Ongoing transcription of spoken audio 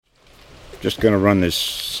Just going to run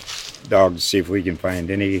this dog to see if we can find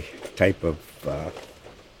any type of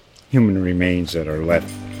human remains that are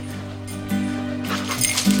left.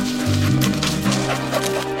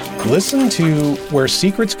 Listen to Where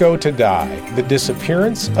Secrets Go to Die, The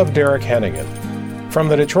Disappearance of Derek Hennigan. From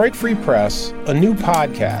the Detroit Free Press, a new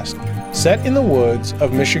podcast set in the woods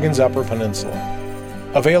of Michigan's Upper Peninsula.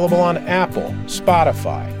 Available on Apple,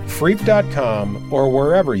 Spotify, Freep.com, or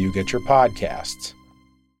wherever you get your podcasts.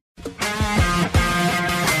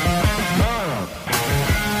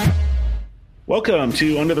 Welcome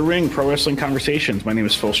to Under the Ring Pro Wrestling Conversations. My name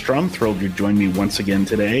is Phil Strum. Thrilled you joined me once again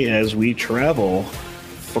today as we travel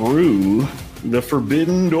through the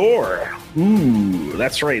Forbidden Door. Ooh,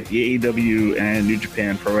 that's right. The AEW and New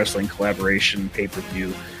Japan Pro Wrestling collaboration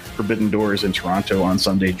pay-per-view Forbidden Door is in Toronto on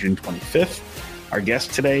Sunday, June 25th. Our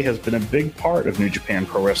guest today has been a big part of New Japan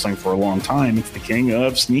Pro Wrestling for a long time. It's the king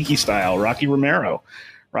of sneaky style, Rocky Romero.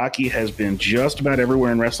 Rocky has been just about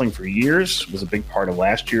everywhere in wrestling for years, was a big part of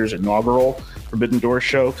last year's inaugural Forbidden Door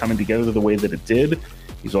show coming together the way that it did.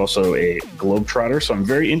 He's also a globetrotter, so I'm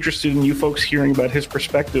very interested in you folks hearing about his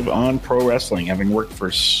perspective on pro wrestling, having worked for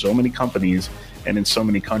so many companies and in so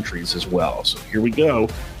many countries as well. So here we go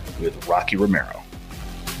with Rocky Romero.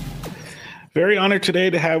 Very honored today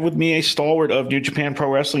to have with me a stalwart of New Japan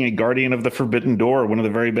Pro Wrestling, a guardian of the Forbidden Door, one of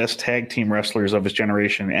the very best tag team wrestlers of his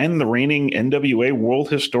generation, and the reigning NWA World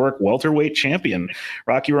Historic Welterweight Champion,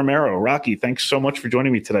 Rocky Romero. Rocky, thanks so much for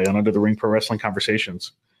joining me today on Under the Ring Pro Wrestling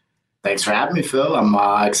Conversations. Thanks for having me, Phil.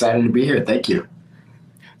 I'm excited to be here. Thank you.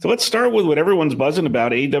 So let's start with what everyone's buzzing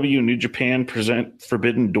about. AEW and New Japan present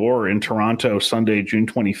Forbidden Door in Toronto Sunday, June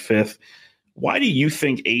 25th. Why do you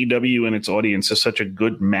think AEW and its audience is such a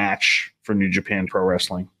good match for New Japan Pro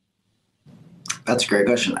Wrestling? That's a great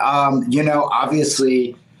question.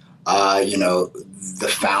 Obviously, the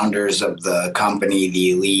founders of the company,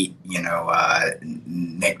 the elite,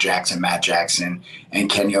 Nick Jackson, Matt Jackson, and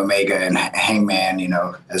Kenny Omega and Hangman,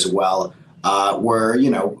 as well, were,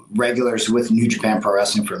 regulars with New Japan Pro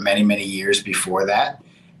Wrestling for many, many years before that.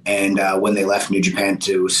 And when they left New Japan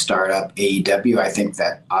to start up AEW, I think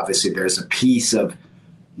that obviously there's a piece of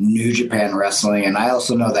New Japan Wrestling. And I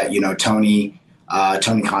also know that, Tony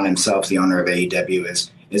Khan himself, the owner of AEW,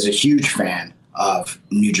 is a huge fan of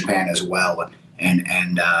New Japan as well.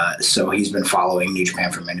 And so he's been following New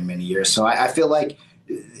Japan for many, many years. So I feel like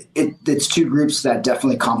it's two groups that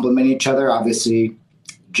definitely complement each other. Obviously,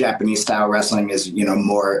 Japanese style wrestling is,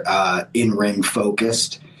 more in-ring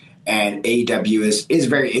focused. And AEW is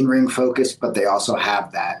very in-ring focused, but they also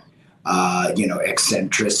have that,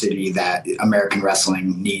 eccentricity that American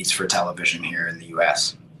wrestling needs for television here in the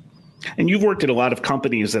U.S. And you've worked at a lot of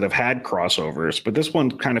companies that have had crossovers, but this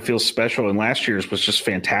one kind of feels special. And last year's was just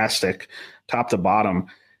fantastic, top to bottom.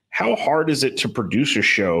 How hard is it to produce a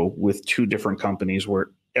show with two different companies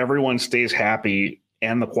where everyone stays happy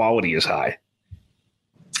and the quality is high?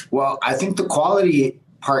 Well, I think the quality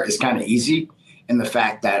part is kind of easy in the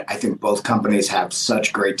fact that I think both companies have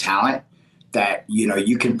such great talent that,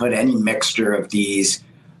 you can put any mixture of these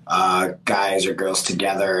guys or girls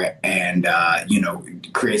together and,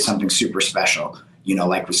 create something super special,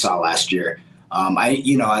 like we saw last year. Outside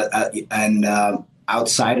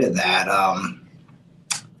of that,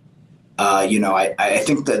 I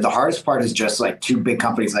think that the hardest part is just like two big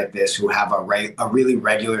companies like this who have a really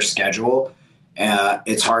regular schedule.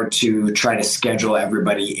 It's hard to try to schedule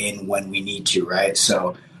everybody in when we need to, right?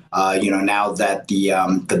 So, now that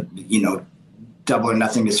the Double or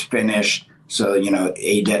Nothing is finished, so,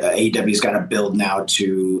 AEW's got to build now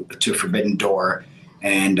to Forbidden Door.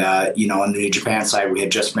 And, on the New Japan side, we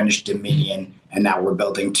had just finished Dominion, and now we're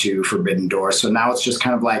building to Forbidden Door. So now it's just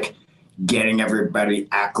kind of like getting everybody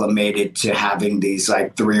acclimated to having these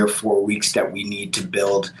like 3 or 4 weeks that we need to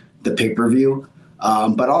build the pay-per-view.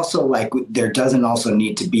 But also, like, there doesn't also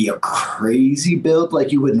need to be a crazy build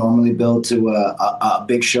like you would normally build to a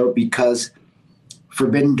big show, because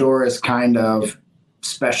Forbidden Door is kind of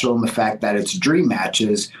special in the fact that it's dream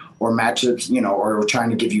matches or matches, or we're trying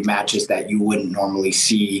to give you matches that you wouldn't normally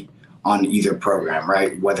see on either program,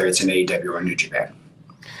 right? Whether it's an AEW or New Japan.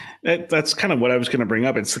 That's kind of what I was going to bring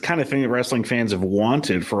up. It's the kind of thing that wrestling fans have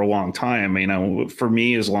wanted for a long time. For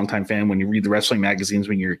me as a longtime fan, when you read the wrestling magazines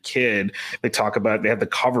when you're a kid, they have the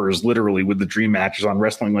covers literally with the dream matches on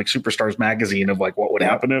Wrestling Like Superstars magazine of like what would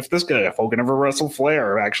happen if this guy, if Hogan ever wrestled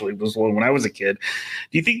Flair, actually was one when I was a kid.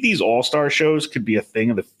 Do you think these all-star shows could be a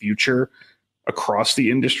thing of the future across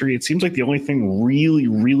the industry? It seems like the only thing really,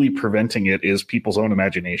 really preventing it is people's own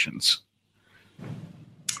imaginations.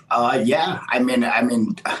 Yeah, I mean,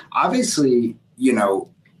 obviously,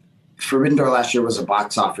 Forbidden Door last year was a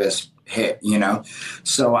box office hit,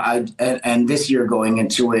 So and this year going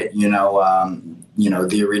into it,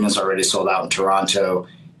 the arena's already sold out in Toronto,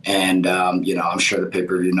 and I'm sure the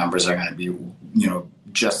pay-per-view numbers are going to be,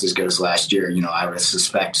 just as good as last year, I would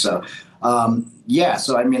suspect. So,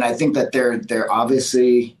 so I mean, I think that there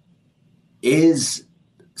obviously is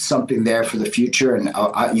something there for the future, and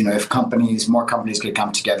if more companies could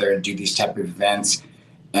come together and do these type of events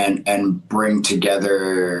and bring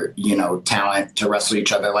together, talent to wrestle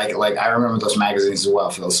each other. Like I remember those magazines as well,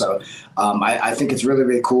 Phil. So I think it's really,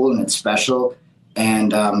 really cool and it's special.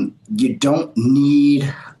 And you don't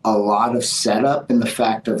need a lot of setup in the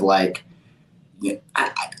fact of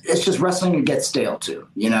it's just wrestling to get stale too.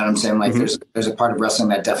 You know what I'm saying? Like there's a part of wrestling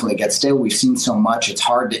that definitely gets stale. We've seen so much. It's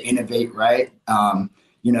hard to innovate, right?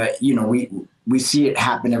 We see it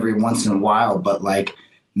happen every once in a while, but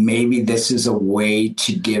maybe this is a way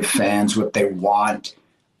to give fans what they want.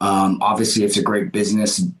 Obviously, it's a great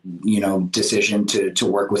business, decision to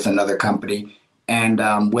work with another company,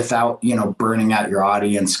 and without burning out your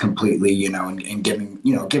audience completely, and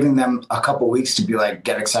giving them a couple weeks to be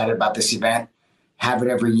get excited about this event, have it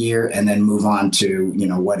every year, and then move on to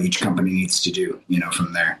what each company needs to do,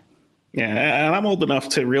 from there. Yeah, and I'm old enough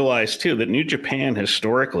to realize too that New Japan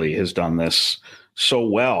historically has done this so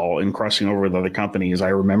well in crossing over with other companies. I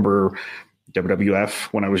remember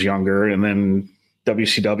WWF when I was younger, and then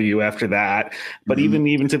WCW after that. But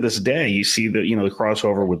even to this day, you see the the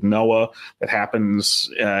crossover with Noah that happens.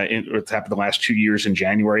 It's happened the last 2 years in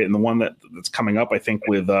January, and the one that's coming up, I think,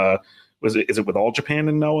 with is it with All Japan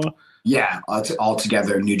and Noah? Yeah, all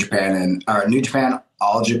together, New Japan,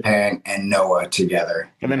 All Japan, and Noah together,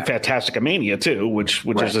 and then Fantastica Mania too, which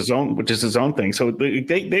is his own thing. So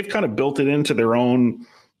they've kind of built it into their own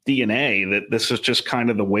DNA that this is just kind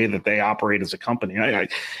of the way that they operate as a company.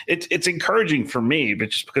 It's encouraging for me, but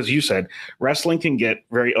just because you said wrestling can get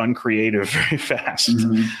very uncreative very fast,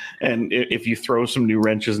 and if you throw some new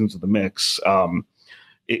wrenches into the mix,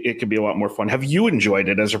 it can be a lot more fun. Have you enjoyed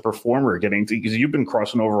it as a performer because you've been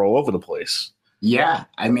crossing over all over the place? Yeah.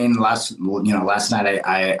 I mean, last night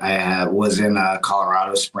I was in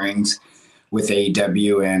Colorado Springs with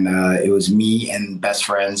AEW, and it was me and Best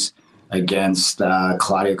Friends against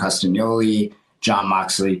Claudio Castagnoli, John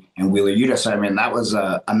Moxley, and Wheeler Yuta. So, I mean, that was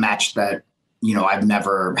a match that, I've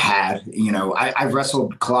never had. I've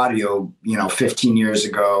wrestled Claudio, 15 years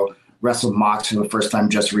ago, wrestled Mox for the first time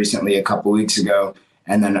just recently a couple weeks ago,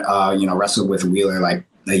 and then, wrestled with Wheeler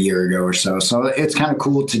a year ago or so. So it's kind of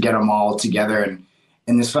cool to get them all together,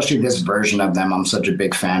 and especially this version of them. I'm such a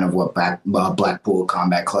big fan of what Blackpool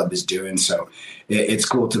Combat Club is doing. So it's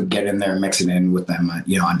cool to get in there and mix it in with them,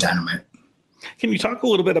 on Dynamite. Can you talk a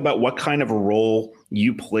little bit about what kind of a role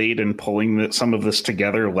you played in pulling some of this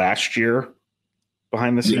together last year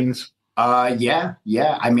behind the scenes? Yeah.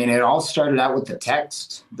 I mean, it all started out with the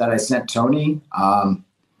text that I sent Tony.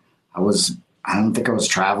 I don't think I was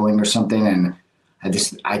traveling or something, and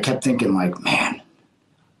I kept thinking man,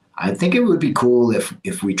 I think it would be cool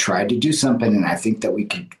if we tried to do something, and I think that we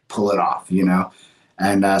could pull it off,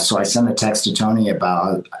 And so I sent a text to Tony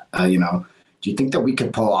about, do you think that we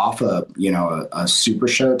could pull off a super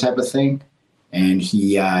show type of thing? And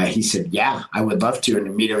he said, yeah, I would love to, and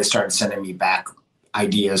immediately started sending me back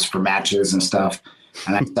ideas for matches and stuff.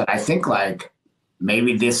 And I said, I think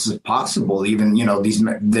maybe this is possible. Even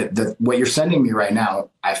what you're sending me right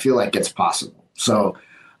now, I feel like it's possible. So.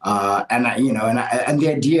 And the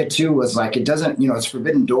idea too was it doesn't, it's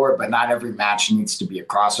Forbidden Door, but not every match needs to be a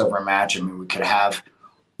crossover match. I mean, we could have,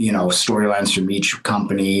 storylines from each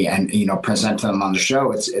company and, present them on the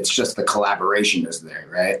show. It's just the collaboration is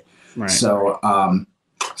there. Right. So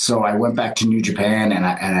I went back to New Japan and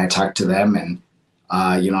I talked to them, and,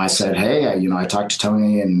 I said, hey, I talked to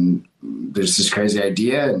Tony, and there's this crazy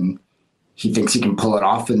idea, and he thinks he can pull it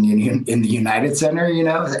off in the United Center,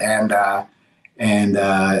 and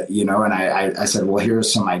I said, well,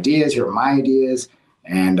 here's some ideas. Here are my ideas.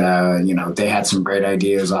 And, they had some great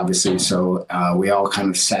ideas, obviously. So we all kind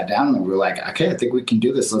of sat down and we were like, okay, I think we can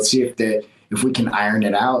do this. Let's see if we can iron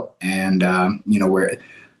it out. And, where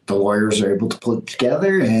the lawyers are able to pull it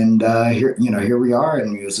together. And here we are.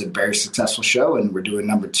 And it was a very successful show. And we're doing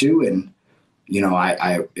number 2. And,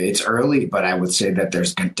 it's early, but I would say that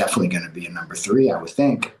there's definitely going to be a number 3, I would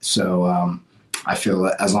think. So, I feel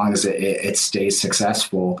that as long as it stays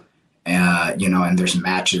successful, and there's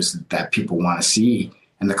matches that people want to see,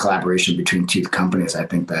 and the collaboration between two companies, I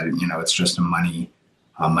think that it's just a money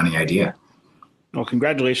idea. Well,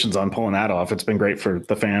 congratulations on pulling that off. It's been great for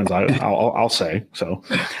the fans. I'll say so.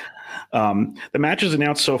 The matches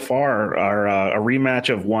announced so far are a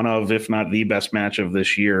rematch of one of, if not the best match of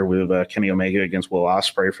this year, with Kenny Omega against Will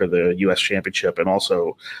Ospreay for the U.S. Championship, and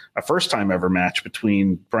also a first-time ever match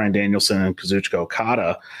between Bryan Danielson and Kazuchika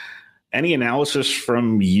Okada. Any analysis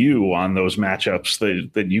from you on those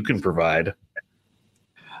matchups that you can provide?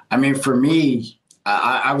 I mean, for me,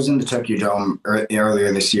 I was in the Tokyo Dome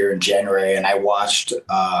earlier this year in January, and I watched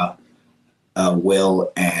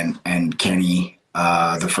Will and Kenny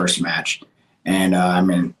the first match. And I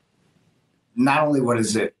mean, not only what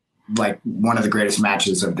is it like one of the greatest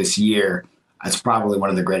matches of this year, it's probably one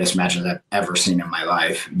of the greatest matches I've ever seen in my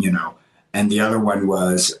life, you know. And the other one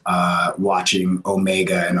was watching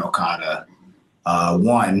Omega and Okada,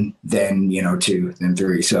 one, then, you know, two, then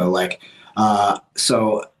three. So like, I'm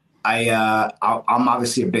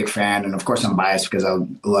obviously a big fan, and of course I'm biased because I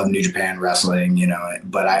love New Japan Wrestling, you know.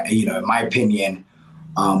 But in my opinion,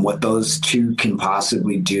 what those two can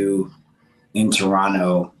possibly do in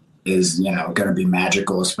Toronto is, you know, going to be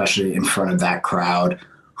magical, especially in front of that crowd.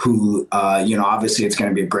 Who, obviously it's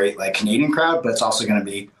going to be a great like Canadian crowd, but it's also going to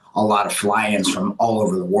be a lot of fly-ins from all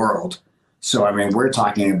over the world. So, I mean, we're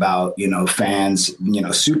talking about, you know, fans, you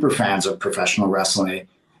know, super fans of professional wrestling.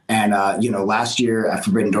 And, last year at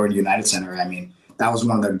Forbidden Door United Center, I mean, that was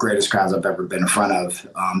one of the greatest crowds I've ever been in front of.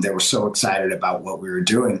 They were so excited about what we were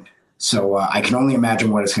doing. So I can only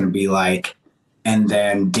imagine what it's going to be like. And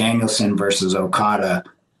then Danielson versus Okada.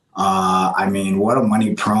 I mean, what a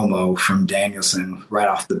money promo from Danielson right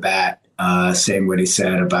off the bat, saying what he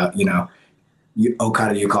said about, you know,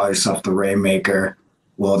 Okada, you call yourself the Rainmaker.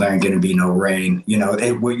 Well, there ain't going to be no rain. You know,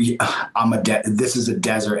 this is a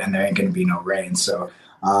desert and there ain't going to be no rain. So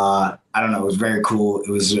I don't know. It was very cool. It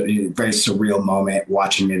was a very surreal moment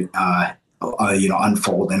watching it,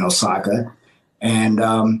 unfold in Osaka. And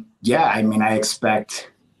I mean, I expect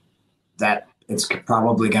that it's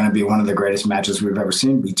probably going to be one of the greatest matches we've ever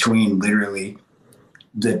seen between literally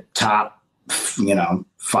the top, you know,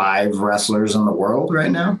 5 wrestlers in the world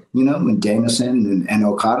right now, you know, and Danielson and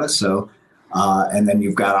Okada. So, and then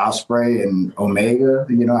you've got Ospreay and Omega,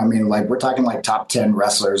 you know, I mean, like we're talking like top 10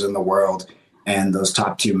 wrestlers in the world. And those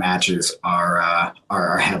top 2 matches are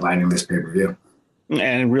headlining this pay-per-view.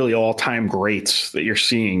 And really all-time greats that you're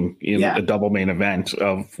seeing in a double main event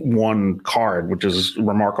of one card, which is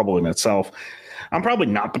remarkable in itself. I'm probably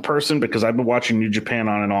not the person because I've been watching New Japan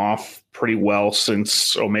on and off pretty well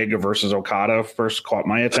since Omega versus Okada first caught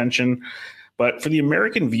my attention. But for the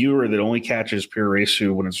American viewer that only catches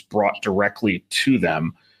Puroresu when it's brought directly to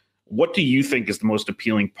them, what do you think is the most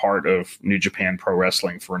appealing part of New Japan Pro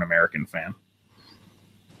Wrestling for an American fan?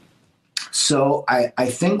 So I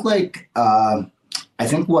think what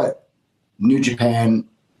New Japan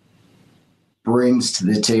brings to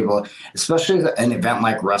the table, especially an event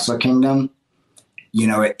like Wrestle Kingdom, you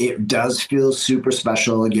know, it does feel super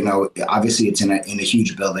special. You know, obviously it's in a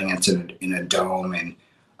huge building, it's in a dome, and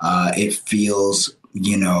it feels,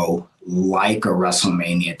 you know, like a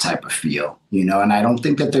WrestleMania type of feel, you know. And I don't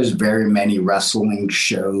think that there's very many wrestling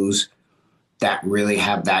shows that really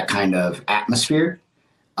have that kind of atmosphere.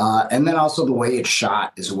 And then also the way it's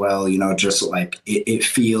shot as well, you know, just like it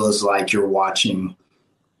feels like you're watching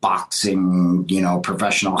boxing, you know,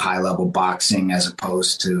 professional high-level boxing as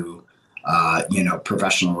opposed to,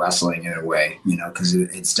 professional wrestling in a way, you know, because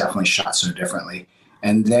it's definitely shot so differently.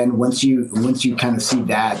 And then once you kind of see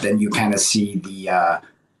that, then you kind of see the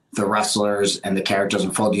wrestlers and the characters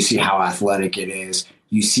unfold. You see how athletic it is.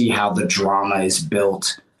 You see how the drama is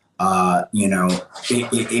built. In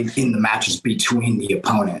the matches between the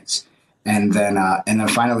opponents. And then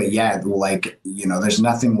finally, like, you know, there's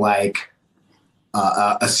nothing like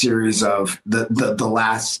a series of the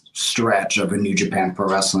last stretch of a New Japan Pro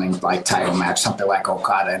Wrestling like title match, something like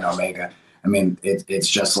Okada and Omega. I mean, it's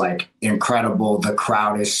just like incredible. The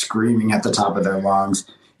crowd is screaming at the top of their lungs,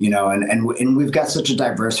 you know, and we've got such a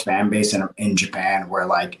diverse fan base in Japan where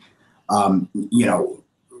like,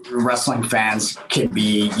 wrestling fans can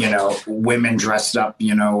be, you know, women dressed up,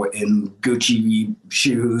 you know, in Gucci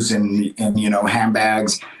shoes and you know,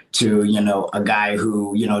 handbags to, you know, a guy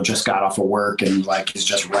who, you know, just got off of work and like is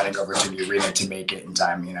just running over to the arena to make it in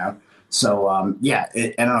time, you know. So, I don't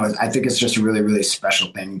know. I think it's just a really, really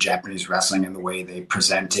special thing, Japanese wrestling, and the way they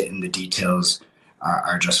present it and the details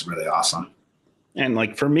are just really awesome. And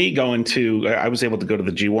like for me I was able to go to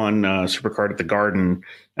the G1 Supercard at the Garden,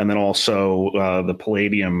 and then also the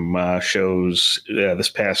Palladium shows this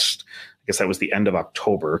past, I guess that was the end of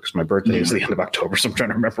October, because my birthday is the end of October, so I'm trying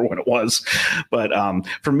to remember when it was. But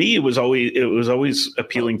for me, it was always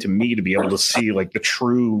appealing to me to be able to see like the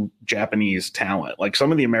true Japanese talent. Like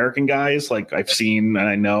some of the American guys, like I've seen and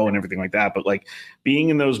I know and everything like that, but like being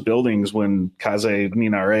in those buildings when Kaze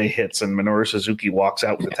Minare hits and Minoru Suzuki walks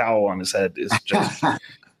out with a towel on his head is just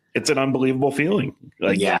it's an unbelievable feeling.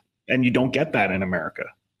 Like, yeah. And you don't get that in America.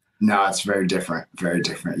 No, it's very different. Very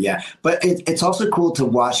different. Yeah. But it's also cool to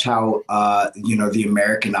watch how, the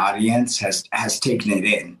American audience has taken it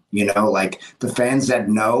in, like the fans that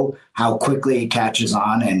know how quickly it catches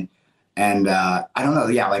on. And I don't know.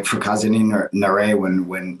 Yeah. Like for Kazuni Nare, when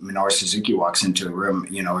Minoru Suzuki walks into the room,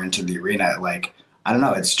 into the arena, like, I don't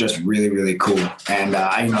know. It's just really, really cool. And,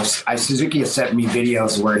 Suzuki has sent me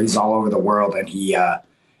videos where he's all over the world and he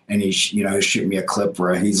shoot me a clip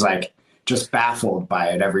where he's like, just baffled by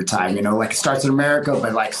it every time, like it starts in America,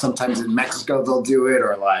 but like sometimes in Mexico they'll do it,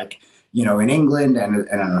 or like, in England, and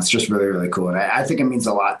it's just really, really cool. And I think it means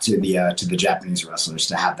a lot to the Japanese wrestlers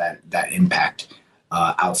to have that impact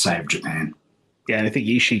outside of Japan. Yeah, and I think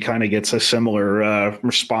Ishii kind of gets a similar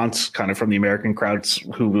response kind of from the American crowds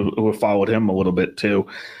who have followed him a little bit too.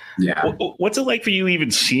 Yeah. What's it like for you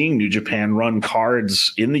even seeing New Japan run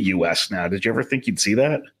cards in the U.S. now? Did you ever think you'd see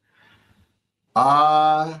that?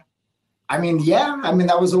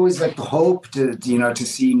 That was always like the hope to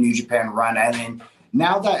see New Japan run. And then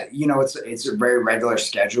now that, it's a very regular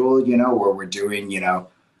schedule, where we're doing,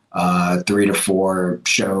 3 to 4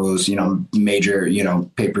 shows, major,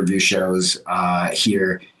 pay-per-view shows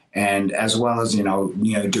here. And as well as,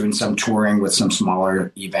 doing some touring with some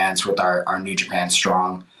smaller events with our New Japan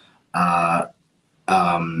Strong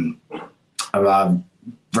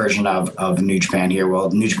version of New Japan here.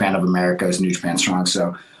 Well, New Japan of America is New Japan Strong.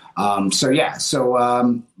 It's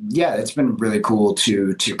been really cool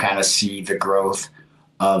to kind of see the growth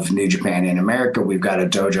of New Japan in America. We've got a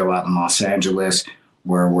dojo out in Los Angeles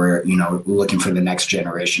where we're, looking for the next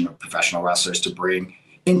generation of professional wrestlers to bring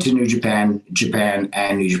into New Japan,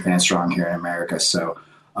 and New Japan Strong here in America. So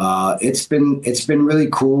it's been really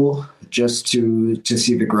cool just to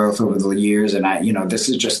see the growth over the years. And this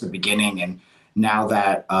is just the beginning. And now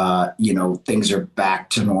that, things are back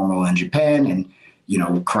to normal in Japan and,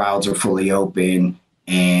 crowds are fully open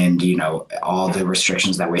and, all the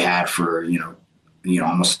restrictions that we had for,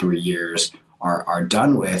 almost 3 years are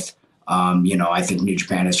done with. I think New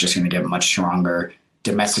Japan is just going to get much stronger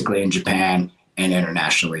domestically in Japan and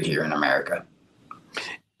internationally here in America.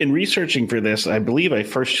 In researching for this, I believe I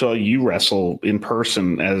first saw you wrestle in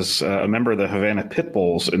person as a member of the Havana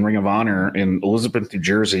Pitbulls in Ring of Honor in Elizabeth, New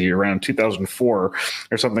Jersey around 2004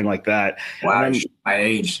 or something like that. Wow, then, my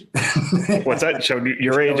age. What's that? Showed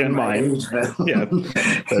your age and mine. Yeah.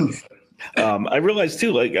 I realized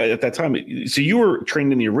too, like at that time, so you were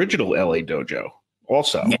trained in the original LA dojo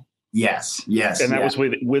also. Yes. And that was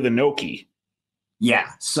with Inoki. Yeah.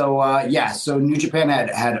 So New Japan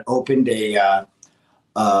had opened a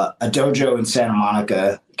dojo in Santa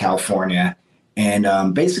Monica, California.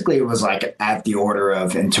 And basically it was like at the order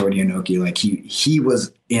of Antonio Inoki. Like he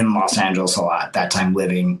was in Los Angeles a lot at that time,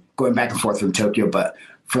 going back and forth from Tokyo, but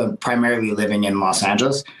primarily living in Los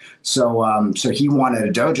Angeles. So he wanted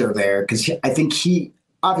a dojo there because I think he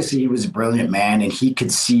was a brilliant man and he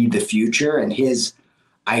could see the future, and his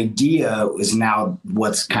idea was now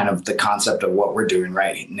what's kind of the concept of what we're doing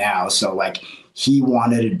right now. So like he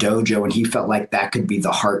wanted a dojo and he felt like that could be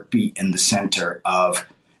the heartbeat in the center of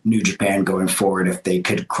New Japan going forward if they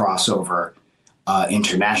could cross over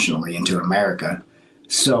internationally into America.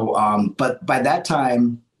 So, but by that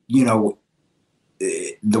time, the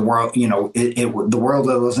world, the world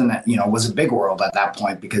wasn't, was a big world at that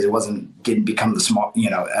point because it didn't become the small,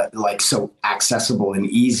 like so accessible and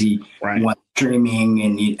easy when streaming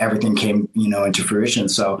and everything came, into fruition.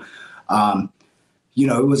 So, he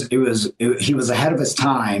was ahead of his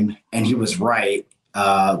time and he was right.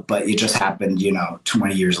 But it just happened,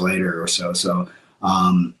 20 years later or so. So,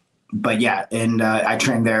 but yeah, and I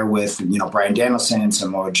trained there with, Bryan Danielson,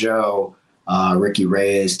 Samoa Joe, Ricky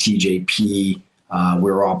Reyes, TJP.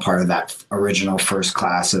 We were all part of that original first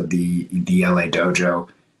class of the LA dojo.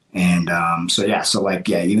 And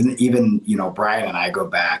even Brian and I go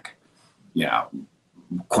back,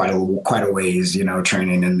 quite a ways,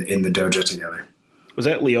 training in the dojo together. Was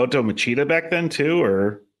that Lyoto Machida back then too,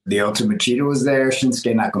 or? Lyoto Machida was there.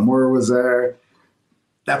 Shinsuke Nakamura was there.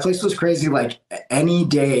 That place was crazy. Like any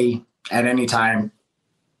day at any time,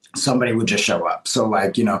 somebody would just show up. So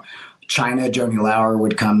like, China, Joni Lauer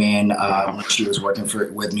would come in when she was working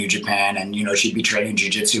with New Japan, and she'd be training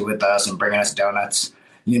jiu-jitsu with us and bringing us donuts.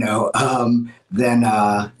 The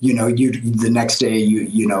next day,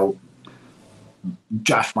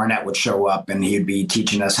 Josh Barnett would show up and he'd be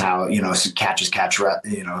teaching us how, catch is catch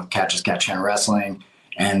hand wrestling.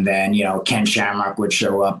 And then, Ken Shamrock would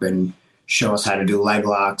show up and show us how to do leg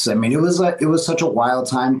locks. I mean, it was such a wild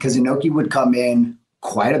time because Inoki would come in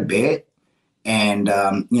quite a bit. And,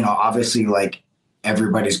 obviously like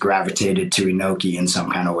everybody's gravitated to Inoki in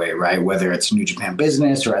some kind of way, right? Whether it's New Japan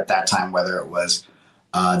Business or at that time, whether it was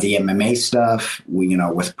the MMA stuff,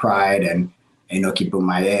 with Pride and Inoki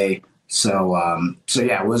Bumaye. So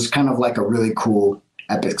yeah, it was kind of like a really cool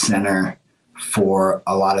epic center for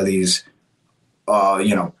a lot of these,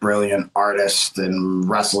 brilliant artists and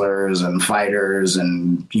wrestlers and fighters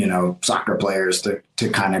and, soccer players to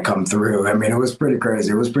kind of come through. I mean, it was pretty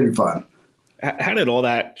crazy. It was pretty fun. How did all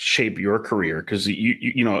that shape your career? Because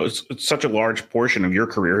it's such a large portion of your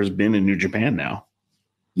career has been in New Japan now.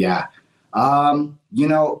 Yeah. I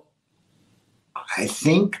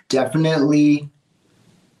think definitely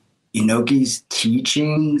Inoki's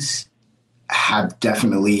teachings have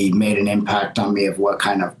definitely made an impact on me of what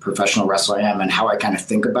kind of professional wrestler I am and how I kind of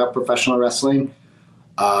think about professional wrestling.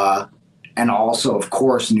 And also, of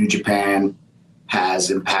course, New Japan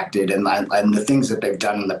has impacted and the things that they've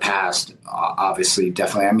done in the past, obviously,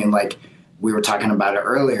 definitely. I mean, like we were talking about it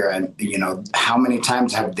earlier, and, how many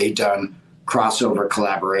times have they done crossover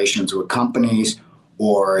collaborations with companies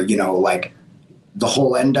or, like the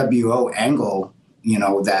whole NWO angle,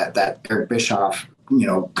 that Eric Bischoff,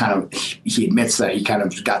 kind of, he admits that he kind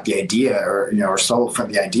of got the idea or stole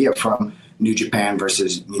from the idea from New Japan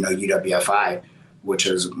versus, UWFI, which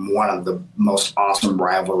is one of the most awesome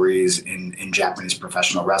rivalries in Japanese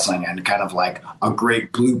professional wrestling and kind of like a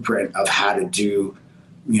great blueprint of how to do,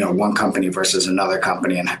 one company versus another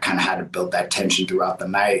company and kind of how to build that tension throughout the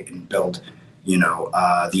night and build,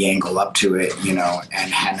 the angle up to it, and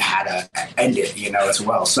how to end it, as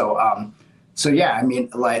well. So yeah, I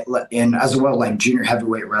mean, and as well, like junior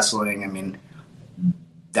heavyweight wrestling, I mean,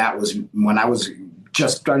 that was when I was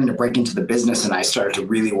just starting to break into the business and I started to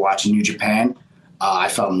really watch New Japan. I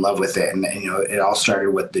fell in love with it. And, it all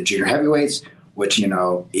started with the junior heavyweights, which,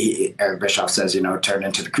 Eric Bischoff says, turned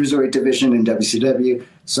into the cruiserweight division in WCW.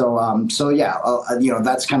 So yeah,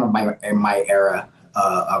 that's kind of my era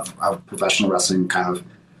of professional wrestling, kind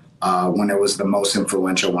of when it was the most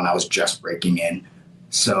influential, when I was just breaking in.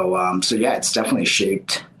 So yeah, it's definitely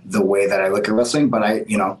shaped the way that I look at wrestling. But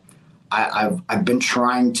I've been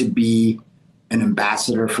trying to be an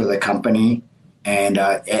ambassador for the company. And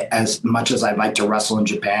as much as I'd like to wrestle in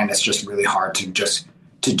Japan, it's just really hard to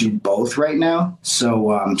do both right now. So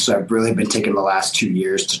I've really been taking the last 2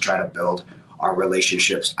 years to try to build our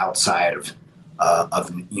relationships outside of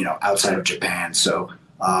Japan. So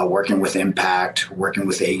working with Impact, working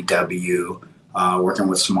with AEW, working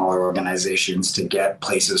with smaller organizations to get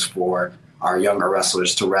places for our younger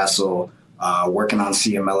wrestlers to wrestle, working on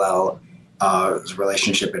CMLL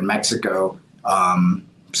relationship in Mexico.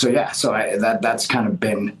 So that's kind of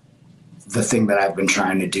been the thing that I've been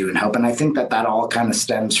trying to do and help. And I think that all kind of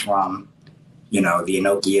stems from, the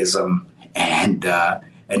Inokiism and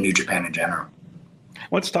New Japan in general.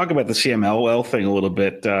 Let's talk about the CMLL thing a little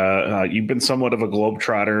bit. You've been somewhat of a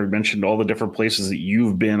globetrotter, mentioned all the different places that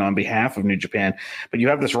you've been on behalf of New Japan, but you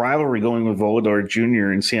have this rivalry going with Volador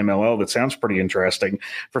Jr. and CMLL that sounds pretty interesting.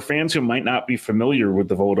 For fans who might not be familiar with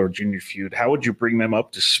the Volador Jr. feud, how would you bring them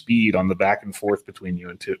up to speed on the back and forth between you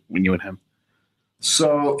and him?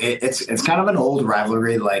 So it's kind of an old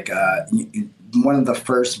rivalry. Like one of the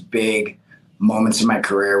first big moments in my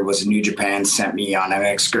career was New Japan sent me on an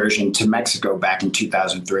excursion to Mexico back in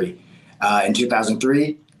 2003. In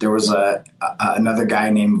 2003, there was another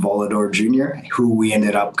guy named Volador Jr. who we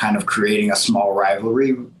ended up kind of creating a small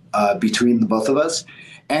rivalry between the both of us.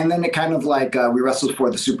 And then it kind of like we wrestled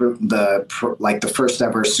for the first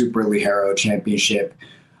ever Super Ligero Championship.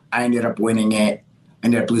 I ended up winning it.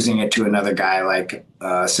 Ended up losing it to another guy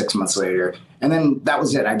 6 months later. And then that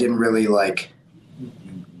was it. I didn't really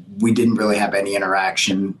we didn't really have any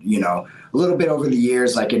interaction, a little bit over the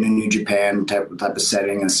years, like in a New Japan type of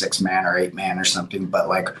setting, a 6-man or 8-man or something, but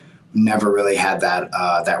never really had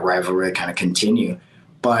that rivalry kind of continue.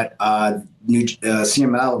 But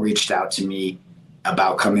CMLL reached out to me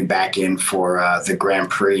about coming back in for the Grand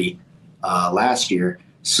Prix last year.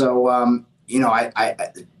 So,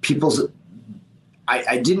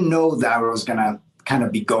 I didn't know that I was going to kind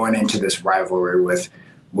of be going into this rivalry with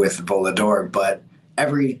Volador, but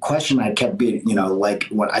every question I kept being,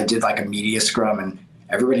 what I did a media scrum and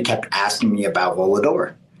everybody kept asking me about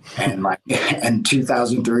Volador and in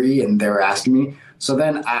 2003 and they were asking me. So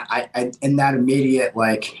then I in that immediate,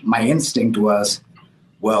 my instinct was,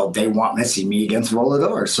 well, they want to see me against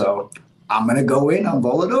Volador. So I'm going to go in on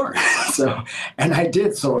Volador. So, and I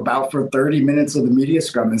did. So about for 30 minutes of the media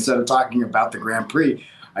scrum, instead of talking about the Grand Prix,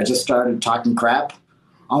 I just started talking crap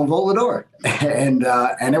on Volador, and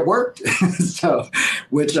it worked. So,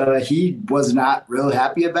 which he was not really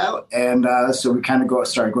happy about. And so we kind of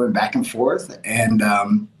started going back and forth, and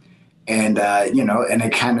you know, and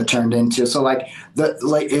it kind of turned into, so like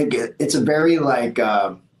it's a very like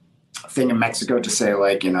thing in Mexico to say,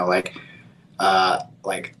 like, you know, like,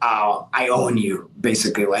 oh, I own you,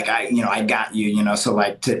 basically, like, I got you, you know. So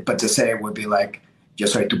like, but to say it would be like, yo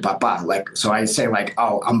soy tu papá, like, so I say like,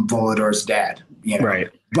 oh, I'm Volador's dad, you know. Right.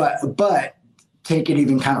 But take it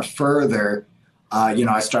even kind of further, you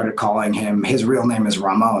know, I started calling him, his real name is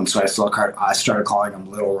Ramon, so I started calling him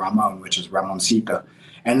Little Ramon, which is Ramoncito.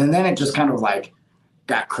 And then it just kind of like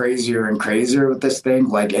got crazier and crazier with this thing,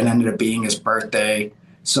 like it ended up being his birthday.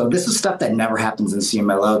 So this is stuff that never happens in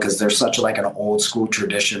CMLL because they're such like an old school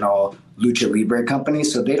traditional lucha libre company.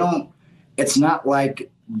 So they don't, it's not like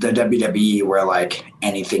the WWE where like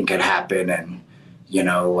anything could happen and, you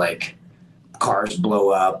know, like cars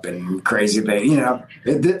blow up and crazy things, you know.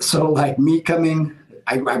 So like me coming,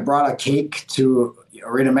 I brought a cake to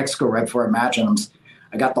Arena Mexico right before a match, and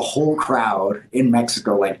I got the whole crowd in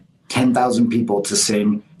Mexico, like 10,000 people, to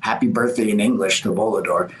sing happy birthday in English to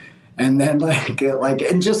Volador. And then like,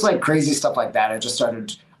 and just like crazy stuff like that. I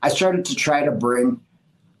started to try to bring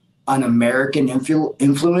an American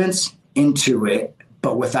influence into it,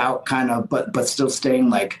 but without but still staying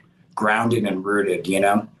like grounded and rooted, you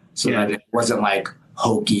know? So that it wasn't like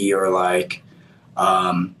hokey or like,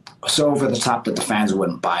 so over the top that the fans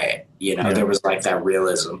wouldn't buy it. You know, there was like that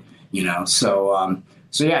realism, you know? So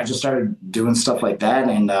yeah, I just started doing stuff like that.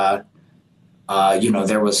 And, you know,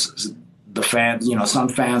 there was the fans, you know, some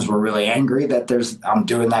fans were really angry that I'm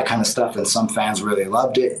doing that kind of stuff, and some fans really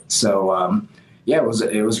loved it. So, yeah, it was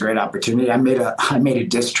a great opportunity. I made a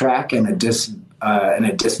diss track and a diss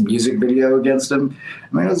music video against him.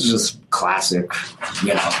 I mean, it was just classic,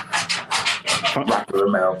 you know, Rocky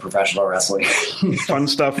Romero professional wrestling. Fun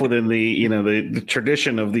stuff within the, you know, the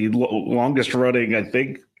tradition of the longest running, I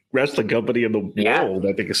think, wrestling company in the world.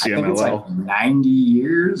 I think it's CMLL. I think it's like 90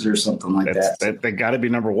 years or something like that. They got to be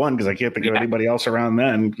number one, because I can't think of anybody else around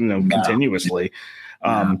then, you know, continuously.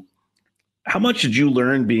 How much did you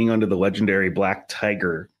learn being under the legendary Black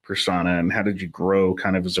Tiger persona, and how did you grow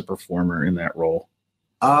kind of as a performer in that role?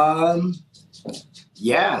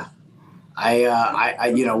 Yeah.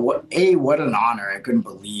 I you know, what an honor. I couldn't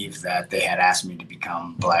believe that they had asked me to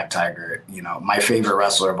become Black Tiger. You know, my favorite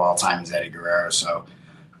wrestler of all time is Eddie Guerrero. So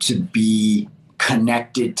to be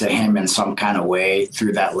connected to him in some kind of way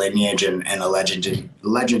through that lineage and a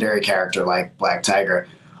legendary character like Black Tiger,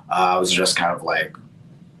 I was just kind of like,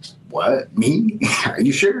 what, me? Are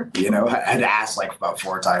you sure? You know, I had asked like about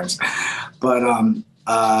 4 times, but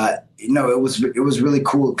you know, it was really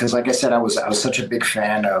cool because, like I said, I was such a big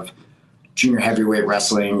fan of junior heavyweight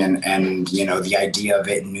wrestling and you know, the idea of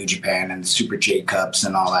it in New Japan and the Super J Cups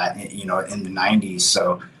and all that, you know, in the 90s.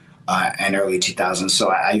 So and early 2000s.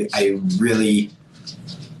 So I really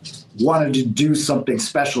wanted to do something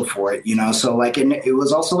special for it, you know. So like, and it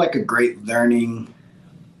was also like a great learning,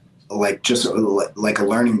 like just like a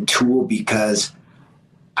learning tool, because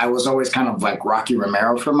I was always kind of like Rocky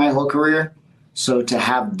Romero for my whole career. So to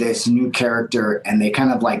have this new character, and they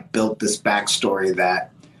kind of like built this backstory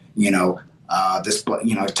that, you know,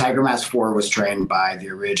 Tiger Mask 4 was trained by the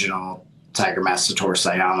original Tiger Mask Satoru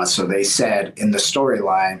Sayama. So they said in the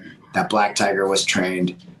storyline that Black Tiger was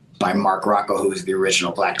trained by Mark Rocco, who is the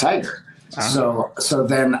original Black Tiger. So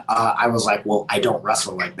then I was like, well, I don't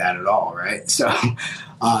wrestle like that at all, right? So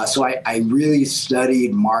I really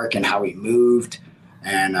studied Mark and how he moved,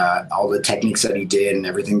 and all the techniques that he did and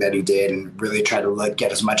everything that he did, and really tried to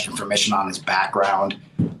get as much information on his background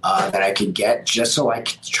that I could get, just so I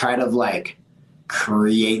could try to like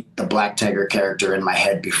create the Black Tiger character in my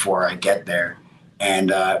head before I get there. And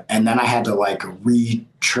then I had to like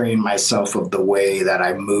retrain myself of the way that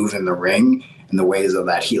I move in the ring, and the ways of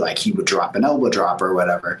that he would drop an elbow drop or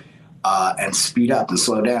whatever, and speed up and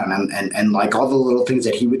slow down, and like all the little things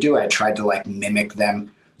that he would do, I tried to like mimic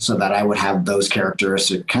them so that I would have those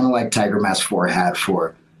characteristics, kind of like Tiger Mask 4 had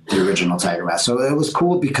for the original Tiger Mask. So it was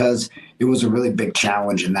cool because it was a really big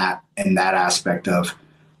challenge in that aspect of,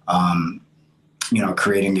 you know,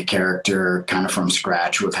 creating a character kind of from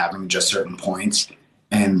scratch with having just certain points,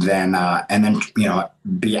 and then you know,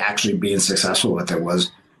 being successful with it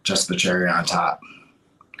was just the cherry on top.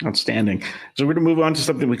 Outstanding. So we're going to move on to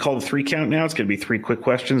something we call the 3 count now. It's going to be 3 quick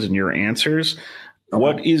questions and your answers. Okay.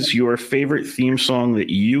 What is your favorite theme song that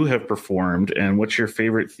you have performed, and what's your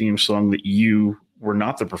favorite theme song that you were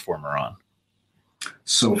not the performer on?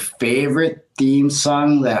 So favorite theme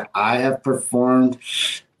song that I have performed,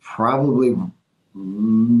 probably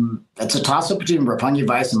it's a toss-up between Roppongi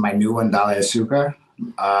Vice and my new one, Dale Azúcar.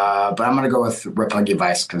 But I'm going to go with Roppongi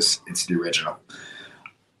Vice because it's the original.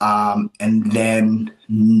 And then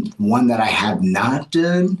one that I have not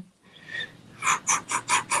done,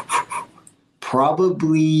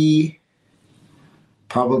 probably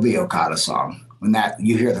Okada song. When that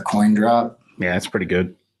you hear the coin drop. Yeah, it's pretty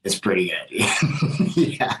good. It's pretty good.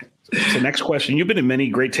 Yeah. So next question. You've been in many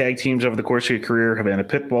great tag teams over the course of your career. Havana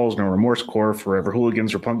Pitbulls, No Remorse Corps, Forever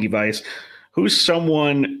Hooligans, Roppongi Vice. Who's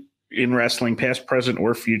someone in wrestling, past, present,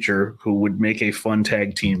 or future, who would make a fun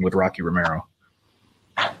tag team with Rocky Romero?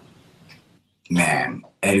 Man,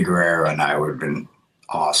 Eddie Guerrero and I would have been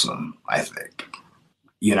awesome, I think.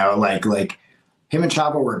 You know, like him and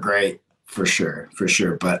Chavo were great for sure.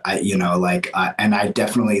 But and I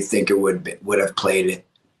definitely think it would have played it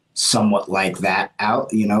somewhat like that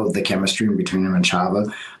out, you know, the chemistry between him and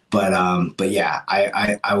Chavo. But yeah,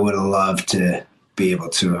 I would have loved to be able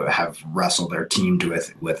to have wrestled or teamed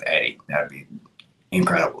with Eddie. That'd be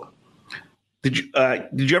incredible. Did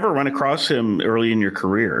you ever run across him early in your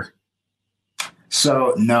career?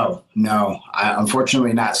 So no,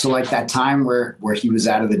 unfortunately not. So like that time where he was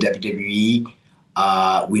out of the WWE,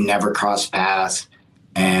 we never crossed paths.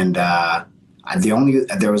 And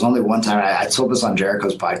there was only one time I told this on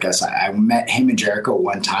Jericho's podcast. I met him and Jericho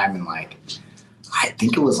one time in like, I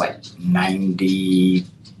think it was like 90.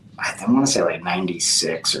 I want to say like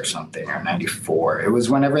 96 or something, or 94. It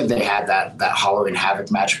was whenever they had that Halloween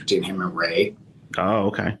Havoc match between him and Ray. Oh,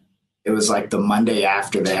 okay. It was like the Monday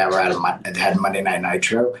after they had Monday Night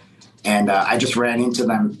Nitro, and I just ran into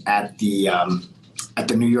them at the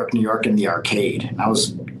New York in the arcade. And I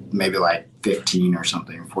was maybe like 15 or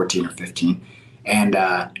something, 14 or 15, and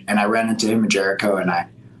I ran into him and Jericho, and I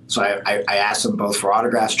asked them both for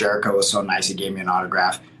autographs. Jericho was so nice, he gave me an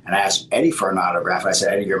autograph, and I asked Eddie for an autograph. I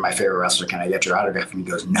said, Eddie, you're my favorite wrestler. Can I get your autograph? And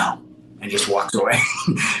he goes, no, and just walked away.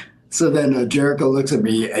 So then Jericho looks at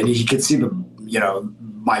me, and he could see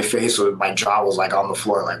my face, my jaw was like on the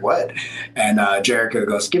floor, like what? And Jericho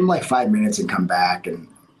goes, give him like 5 minutes and come back, and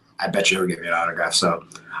I bet you he'll give me an autograph. So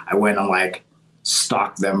I went and like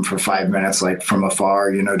stalked them for 5 minutes, like from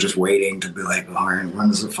afar, just waiting to be like, all right,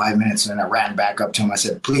 when is it 5 minutes? And I ran back up to him. I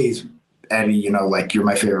said, please, Eddie, like you're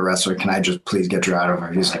my favorite wrestler. Can I just please get your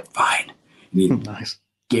autograph? He's like, fine. And he Nice.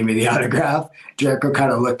 Gave me the autograph. Jericho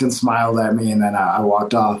kind of looked and smiled at me, and then I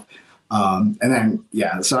walked off. And then,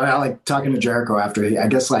 yeah, so I like talking to Jericho after I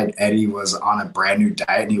guess like Eddie was on a brand new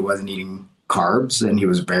diet and he wasn't eating carbs and he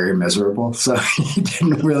was very miserable. So he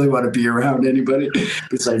didn't really want to be around anybody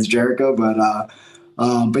besides Jericho. But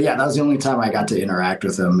yeah, that was the only time I got to interact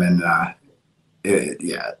with him. And,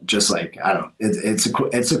 just like, I don't,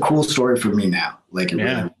 it's a cool story for me now. Like,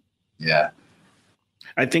 really, yeah.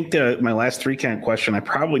 I think my last three-count question I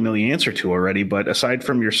probably know the answer to already, but aside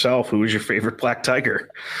from yourself, who was your favorite Black Tiger?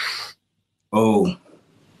 Oh,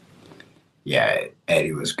 yeah,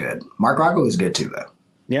 Eddie was good. Mark Rocco was good too, though.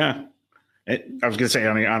 Yeah. I was going to say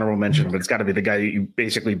on the honorable mention, but it's got to be the guy you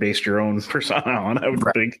basically based your own persona on, I would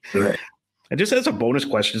think. Right. And just as a bonus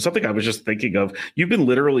question, something I was just thinking of, you've been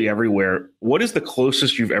literally everywhere. What is the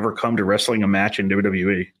closest you've ever come to wrestling a match in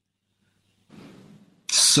WWE?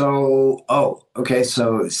 So, okay.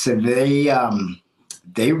 So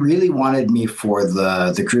they really wanted me for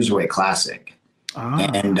the Cruiserweight Classic.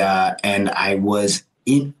 And I was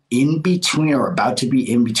in between, or about to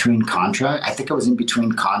be in between contract. I think I was in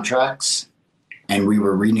between contracts, and we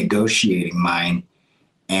were renegotiating mine.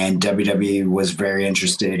 And WWE was very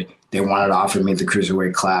interested. They wanted to offer me the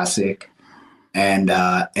Cruiserweight Classic, and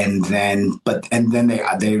then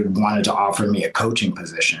they wanted to offer me a coaching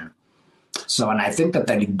position. So, and I think that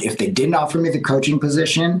if they didn't offer me the coaching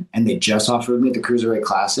position and they just offered me the Cruiserweight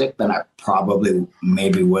Classic, then I probably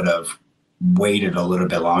maybe would have waited a little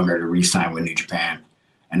bit longer to re-sign with New Japan,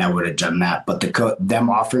 and I would have done that. But them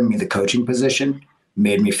offering me the coaching position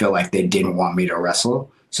made me feel like they didn't want me to wrestle,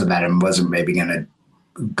 so that it wasn't maybe going to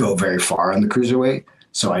go very far on the Cruiserweight.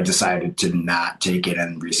 So I decided to not take it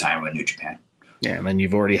and re-sign with New Japan. Yeah, and then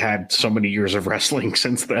you've already had so many years of wrestling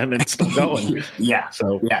since then, and it's still going. Yeah.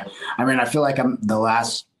 So yeah, I mean, I feel like the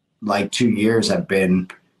last like 2 years have been,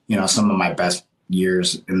 some of my best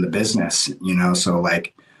years in the business. So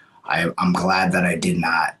like, I'm glad that I did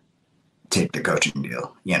not take the coaching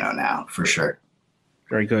deal. Now for sure.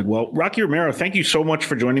 Very good. Well, Rocky Romero, thank you so much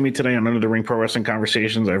for joining me today on Under the Ring Pro Wrestling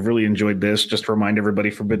Conversations. I've really enjoyed this. Just to remind everybody,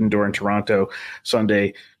 Forbidden Door in Toronto,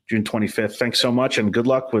 Sunday, June 25th. Thanks so much, and good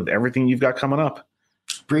luck with everything you've got coming up.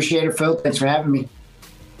 Appreciate it, Phil. Thanks for having me.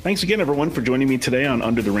 Thanks again, everyone, for joining me today on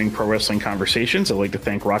Under the Ring Pro Wrestling Conversations. I'd like to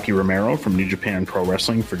thank Rocky Romero from New Japan Pro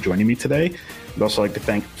Wrestling for joining me today. I'd also like to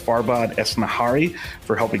thank Farbad Esnahari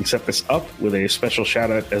for helping set this up, with a special shout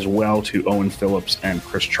out as well to Owen Phillips and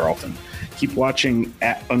Chris Charlton. Keep watching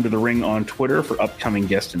at Under the Ring on Twitter for upcoming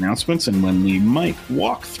guest announcements and when we might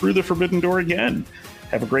walk through the Forbidden Door again.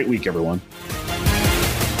 Have a great week, everyone.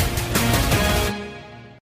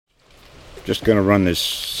 Just going to run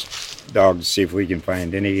this dog to see if we can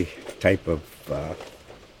find any type of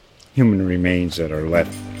human remains that are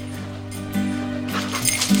left.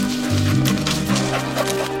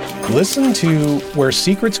 Listen to Where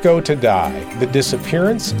Secrets Go to Die, The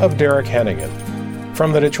Disappearance of Derek Hennigan.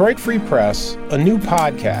 From the Detroit Free Press, a new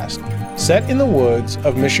podcast set in the woods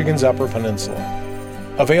of Michigan's Upper Peninsula.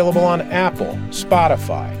 Available on Apple,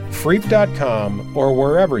 Spotify, Freep.com, or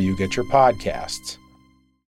wherever you get your podcasts.